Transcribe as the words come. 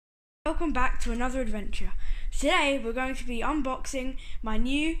Welcome back to another adventure. Today we're going to be unboxing my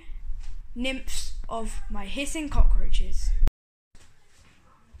new nymphs of my hissing cockroaches.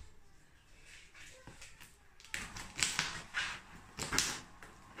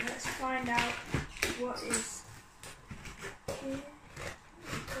 Let's find out what is here.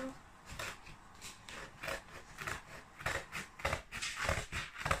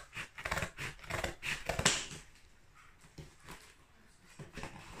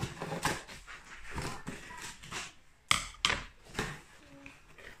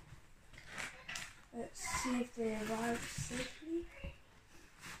 Let's see if they arrived safely.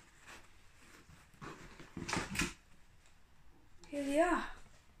 Here they are.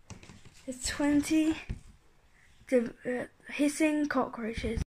 The 20 hissing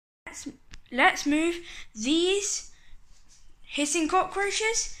cockroaches. Let's move these hissing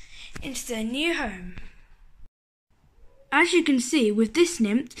cockroaches into their new home. As you can see, with this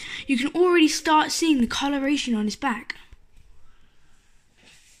nymph, you can already start seeing the coloration on his back.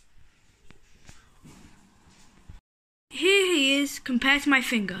 Here he is compared to my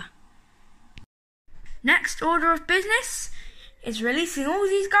finger. Next order of business is releasing all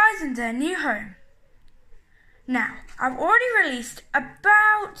these guys into their new home. Now, I've already released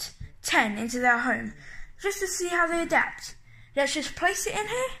about 10 into their home, just to see how they adapt. Let's just place it in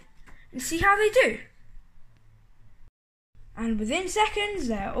here and see how they do. And within seconds,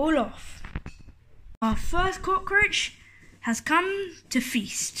 they're all off. Our first cockroach has come to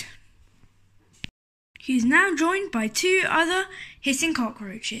feast. He is now joined by 2 other hissing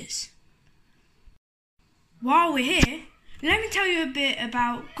cockroaches. While we're here, let me tell you a bit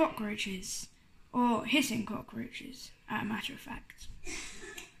about cockroaches, or hissing cockroaches, as a matter of fact.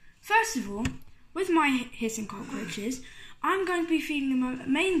 First of all, with my hissing cockroaches, I'm going to be feeding them a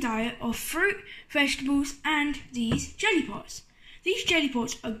main diet of fruit, vegetables, and these jelly pots. These jelly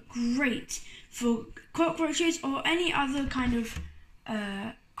pots are great for cockroaches or any other kind of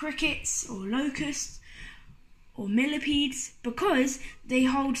crickets or locusts or millipedes, because they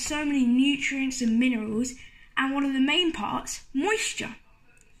hold so many nutrients and minerals, and one of the main parts, moisture.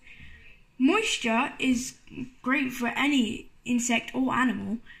 Moisture is great for any insect or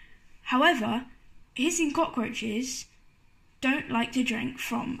animal. However, hissing cockroaches don't like to drink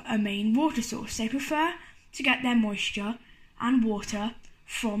from a main water source. They prefer to get their moisture and water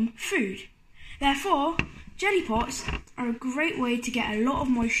from food. Therefore, jelly pots are a great way to get a lot of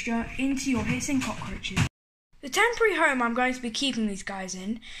moisture into your hissing cockroaches. The temporary home I'm going to be keeping these guys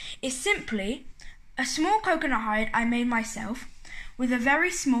in is simply a small coconut hide I made myself with a very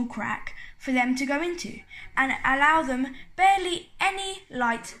small crack for them to go into and allow them barely any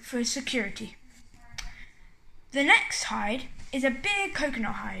light for security. The next hide is a big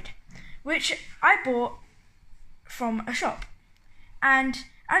coconut hide which I bought from a shop, and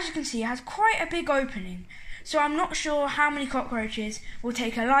as you can see it has quite a big opening, so I'm not sure how many cockroaches will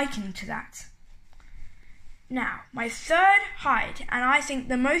take a liking to that. Now, my third hide, and I think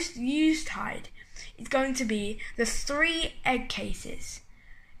the most used hide, is going to be the 3 egg cases.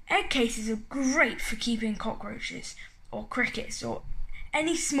 Egg cases are great for keeping cockroaches or crickets or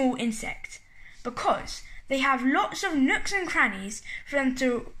any small insect because they have lots of nooks and crannies for them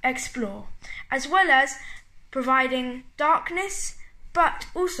to explore, as well as providing darkness but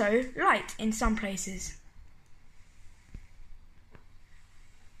also light in some places.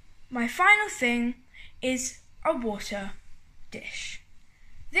 My final thing is a water dish.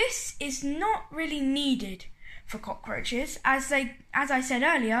 This is not really needed for cockroaches as I said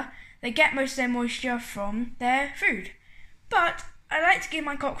earlier, they get most of their moisture from their food. But I like to give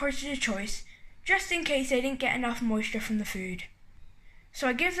my cockroaches a choice just in case they didn't get enough moisture from the food. So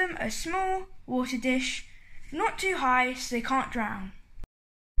I give them a small water dish, not too high so they can't drown.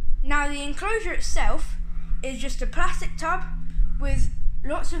 Now the enclosure itself is just a plastic tub with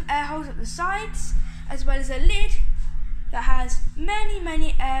lots of air holes at the sides, as well as a lid that has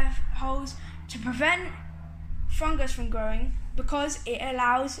many air holes to prevent fungus from growing because it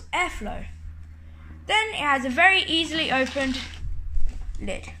allows airflow. Then it has a very easily opened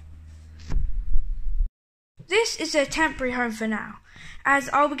lid. This is their temporary home for now, as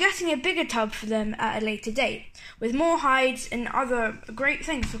I'll be getting a bigger tub for them at a later date, with more hides and other great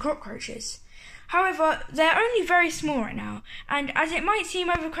things for cockroaches. However, they're only very small right now, and as it might seem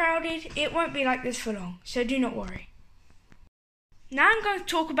overcrowded, it won't be like this for long, so do not worry. Now I'm going to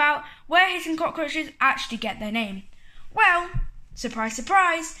talk about where hissing cockroaches actually get their name. Well, surprise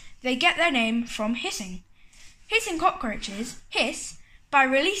surprise, they get their name from hissing. Hissing cockroaches hiss by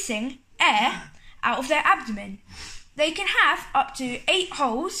releasing air out of their abdomen. They can have up to 8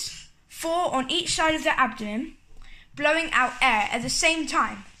 holes, 4 on each side of their abdomen, blowing out air at the same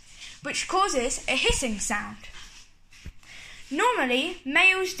time, which causes a hissing sound. Normally,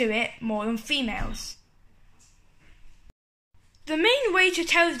 males do it more than females. The main way to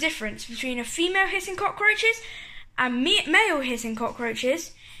tell the difference between a female hissing cockroaches and male hissing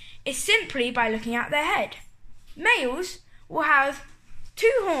cockroaches is simply by looking at their head. Males will have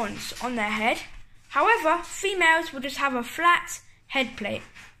 2 horns on their head, however, females will just have a flat head plate.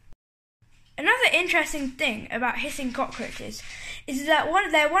 Another interesting thing about hissing cockroaches is that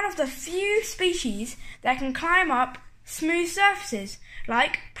they're one of the few species that can climb up smooth surfaces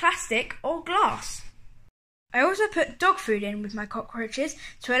like plastic or glass. I also put dog food in with my cockroaches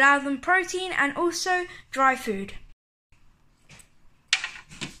to allow them protein and also dry food.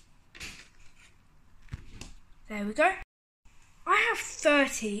 There we go. I have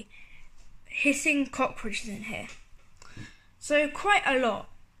 30 hissing cockroaches in here, so quite a lot,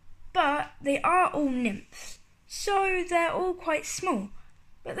 but they are all nymphs, so they're all quite small,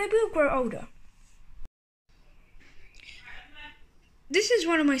 but they will grow older. This is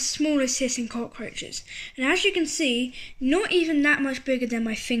one of my smallest hissing cockroaches, and as you can see, not even that much bigger than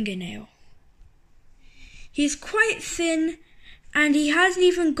my fingernail. He's quite thin, and he hasn't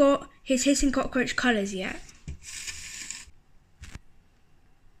even got his hissing cockroach colours yet.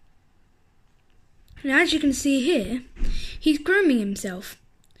 And as you can see here, he's grooming himself,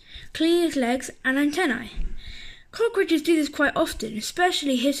 cleaning his legs and antennae. Cockroaches do this quite often,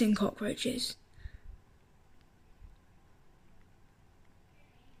 especially hissing cockroaches.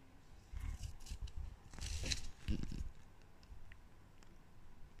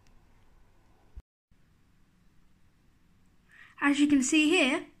 As you can see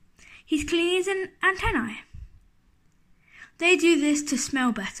here, he's cleaning his antennae. They do this to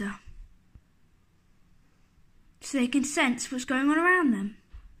smell better, so they can sense what's going on around them.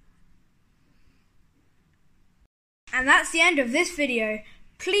 And that's the end of this video.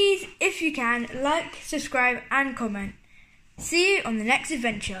 Please, if you can, like, subscribe and comment. See you on the next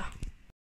adventure.